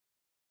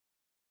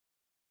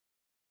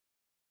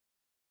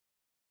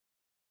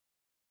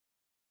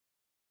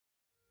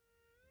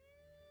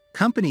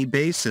company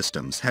BAE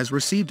Systems has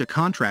received a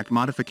contract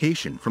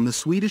modification from the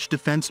Swedish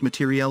Defense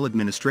Materiel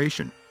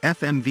Administration,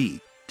 FMV,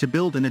 to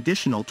build an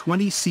additional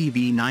 20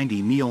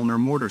 CV90 Mjölner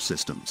mortar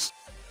systems.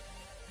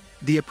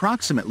 The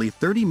approximately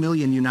 $30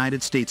 million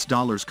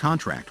US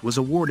contract was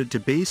awarded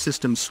to BAE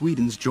Systems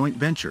Sweden's joint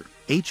venture,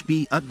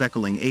 HB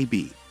Utveckling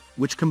AB,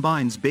 which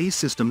combines BAE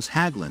Systems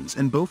Hägglunds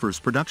and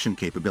Bofors production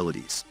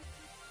capabilities.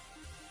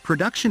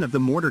 Production of the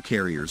mortar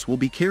carriers will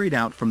be carried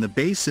out from the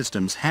BAE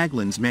Systems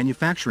Hägglunds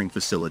manufacturing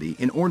facility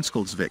in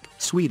Örnsköldsvik,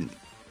 Sweden.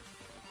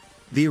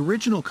 The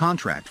original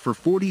contract for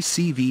 40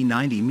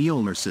 CV90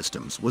 Mjölner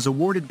systems was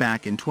awarded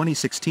back in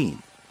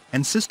 2016,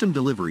 and system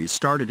deliveries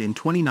started in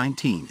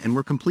 2019 and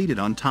were completed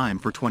on time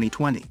for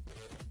 2020.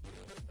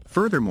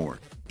 Furthermore,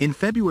 in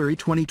February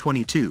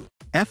 2022,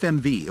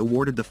 FMV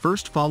awarded the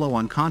first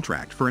follow-on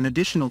contract for an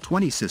additional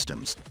 20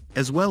 systems,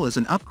 as well as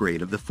an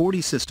upgrade of the 40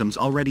 systems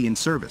already in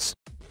service,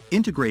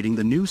 integrating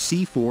the new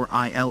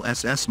C4I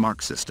LSS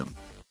Mark system.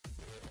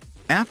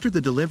 After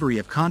the delivery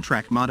of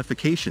contract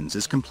modifications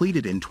is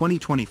completed in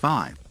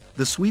 2025,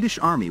 the Swedish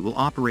Army will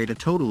operate a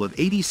total of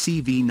 80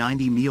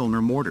 CV90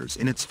 Mjölner mortars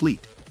in its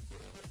fleet.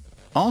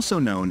 Also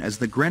known as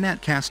the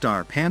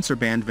Granatkastar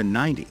Panzerbandvagn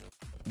 90,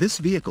 this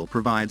vehicle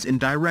provides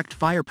indirect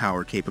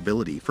firepower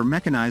capability for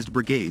mechanized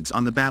brigades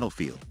on the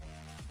battlefield.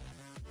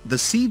 The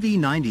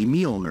CV90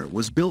 Mjölner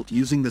was built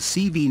using the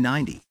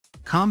CV90,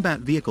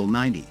 Combat Vehicle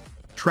 90,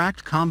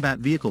 tracked combat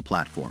vehicle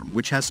platform,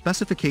 which has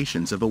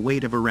specifications of a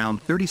weight of around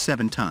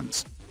 37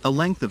 tons, a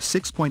length of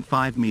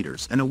 6.5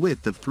 meters and a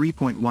width of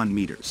 3.1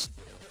 meters.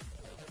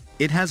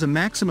 It has a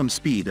maximum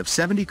speed of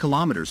 70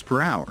 kilometers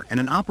per hour and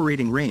an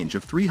operating range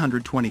of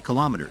 320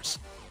 kilometers.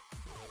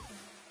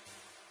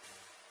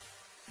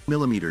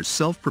 mm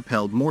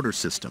self-propelled mortar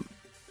system.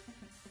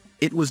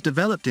 It was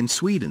developed in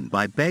Sweden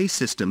by BAE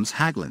Systems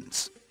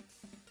Hägglunds.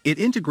 It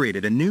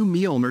integrated a new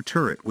Mjölner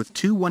turret with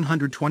two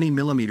 120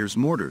 mm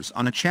mortars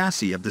on a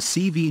chassis of the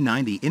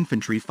CV90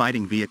 infantry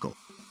fighting vehicle.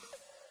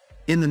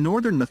 In the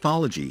northern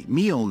mythology,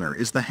 Mjölner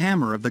is the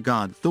hammer of the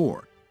god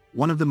Thor,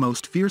 one of the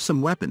most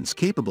fearsome weapons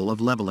capable of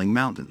leveling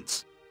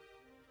mountains.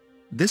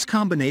 This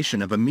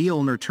combination of a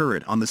Mjölner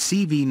turret on the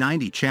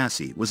CV90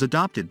 chassis was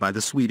adopted by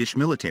the Swedish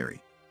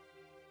military.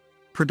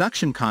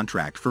 Production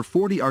contract for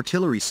 40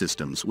 artillery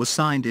systems was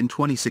signed in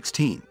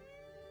 2016.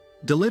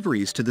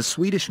 Deliveries to the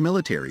Swedish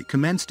military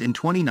commenced in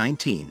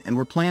 2019 and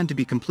were planned to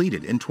be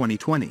completed in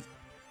 2020.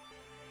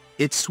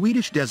 Its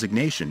Swedish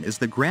designation is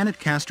the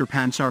Granatkastar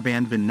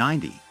Panzerbandvagn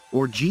 90,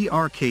 or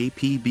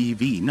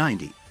GRKPBV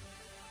 90.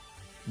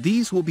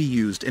 These will be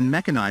used in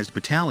mechanized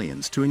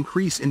battalions to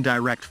increase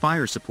indirect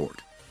fire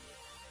support.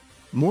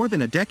 More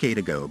than a decade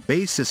ago,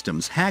 BAE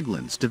Systems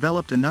Hägglunds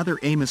developed another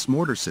Amos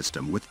mortar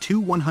system with two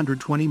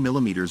 120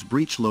 mm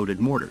breech-loaded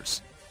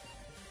mortars.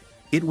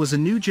 It was a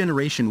new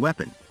generation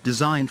weapon,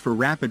 designed for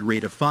rapid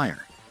rate of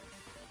fire.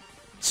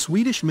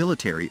 Swedish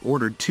military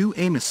ordered two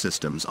Amos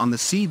systems on the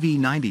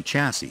CV90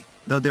 chassis,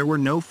 though there were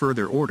no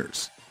further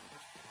orders.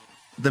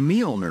 The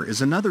Mjölner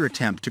is another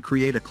attempt to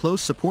create a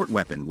close support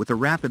weapon with a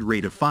rapid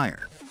rate of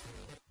fire.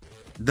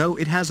 Though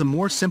it has a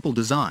more simple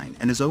design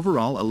and is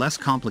overall a less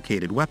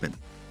complicated weapon.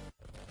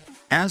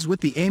 As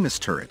with the Amos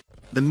turret,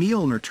 the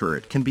Mjölner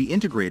turret can be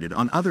integrated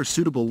on other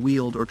suitable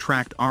wheeled or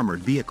tracked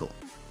armored vehicle.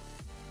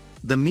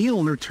 The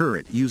Mjölner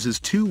turret uses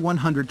two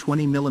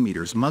 120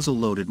 mm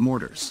muzzle-loaded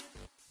mortars.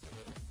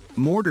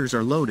 Mortars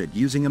are loaded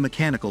using a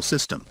mechanical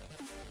system.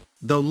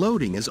 Though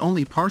loading is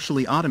only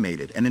partially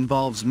automated and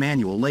involves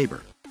manual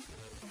labor.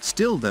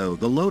 Still though,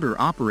 the loader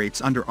operates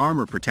under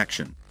armor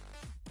protection.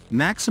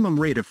 Maximum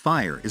rate of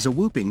fire is a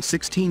whopping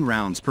 16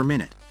 rounds per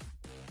minute.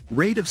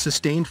 Rate of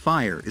sustained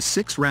fire is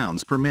 6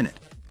 rounds per minute.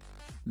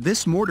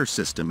 This mortar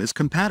system is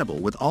compatible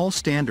with all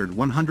standard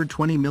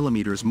 120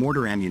 mm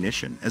mortar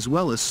ammunition as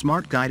well as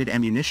smart guided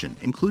ammunition,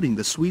 including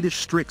the Swedish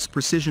Strix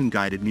precision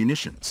guided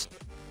munitions.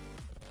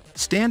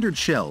 Standard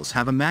shells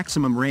have a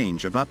maximum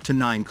range of up to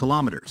 9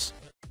 kilometers.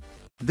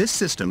 This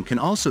system can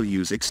also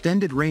use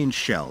extended range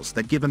shells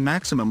that give a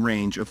maximum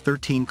range of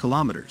 13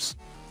 kilometers.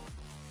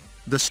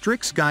 The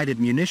Strix guided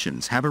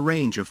munitions have a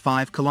range of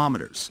 5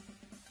 kilometers.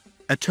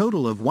 A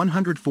total of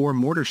 104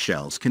 mortar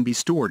shells can be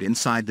stored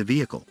inside the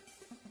vehicle.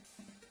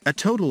 A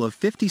total of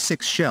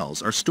 56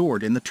 shells are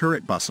stored in the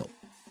turret bustle.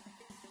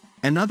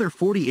 Another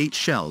 48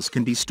 shells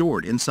can be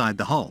stored inside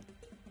the hull.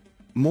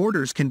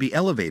 Mortars can be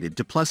elevated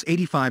to plus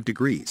 85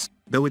 degrees,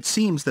 though it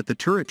seems that the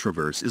turret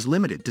traverse is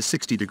limited to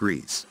 60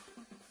 degrees.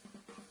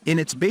 In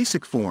its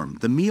basic form,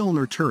 the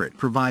Mjölner turret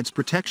provides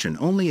protection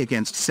only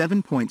against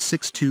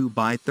 7.62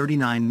 by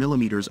 39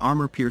 mm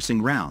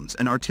armor-piercing rounds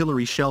and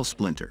artillery shell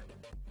splinter.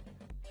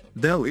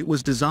 Though it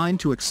was designed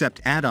to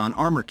accept add-on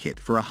armor kit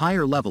for a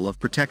higher level of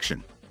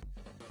protection.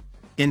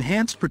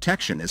 Enhanced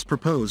protection is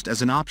proposed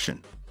as an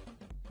option.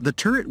 The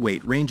turret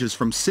weight ranges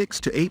from 6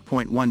 to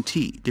 8.1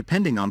 t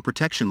depending on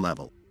protection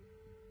level.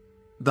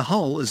 The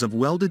hull is of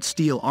welded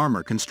steel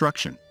armor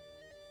construction.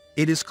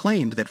 It is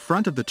claimed that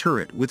front of the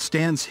turret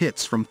withstands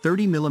hits from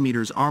 30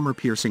 mm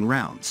armor-piercing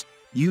rounds,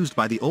 used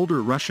by the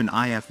older Russian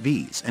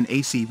IFVs and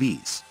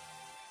ACVs.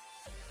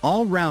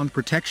 All-round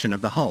protection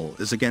of the hull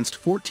is against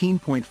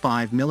 14.5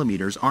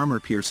 mm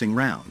armor-piercing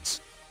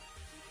rounds.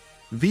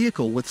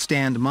 Vehicle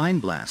withstand mine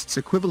blasts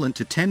equivalent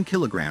to 10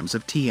 kilograms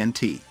of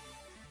TNT.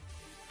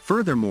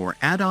 Furthermore,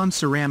 add-on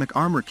ceramic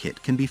armor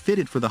kit can be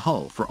fitted for the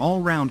hull for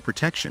all-round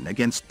protection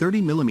against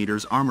 30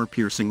 mm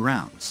armor-piercing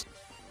rounds.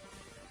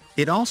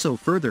 It also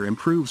further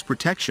improves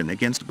protection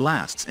against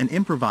blasts and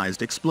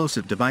improvised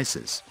explosive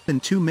devices. Less than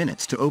 2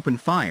 minutes to open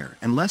fire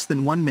and less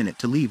than 1 minute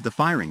to leave the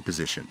firing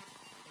position.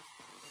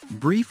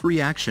 Brief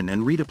reaction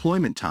and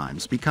redeployment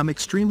times become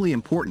extremely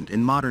important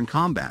in modern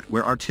combat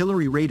where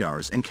artillery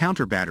radars and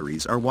counter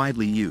batteries are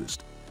widely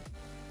used.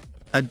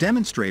 A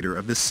demonstrator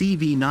of the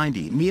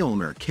CV90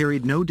 Mjölner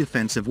carried no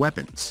defensive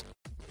weapons.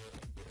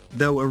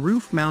 Though a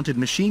roof-mounted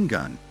machine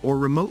gun or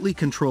remotely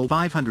controlled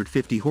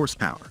 550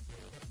 horsepower.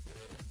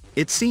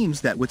 It seems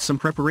that with some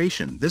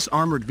preparation this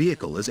armored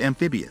vehicle is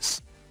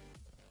amphibious.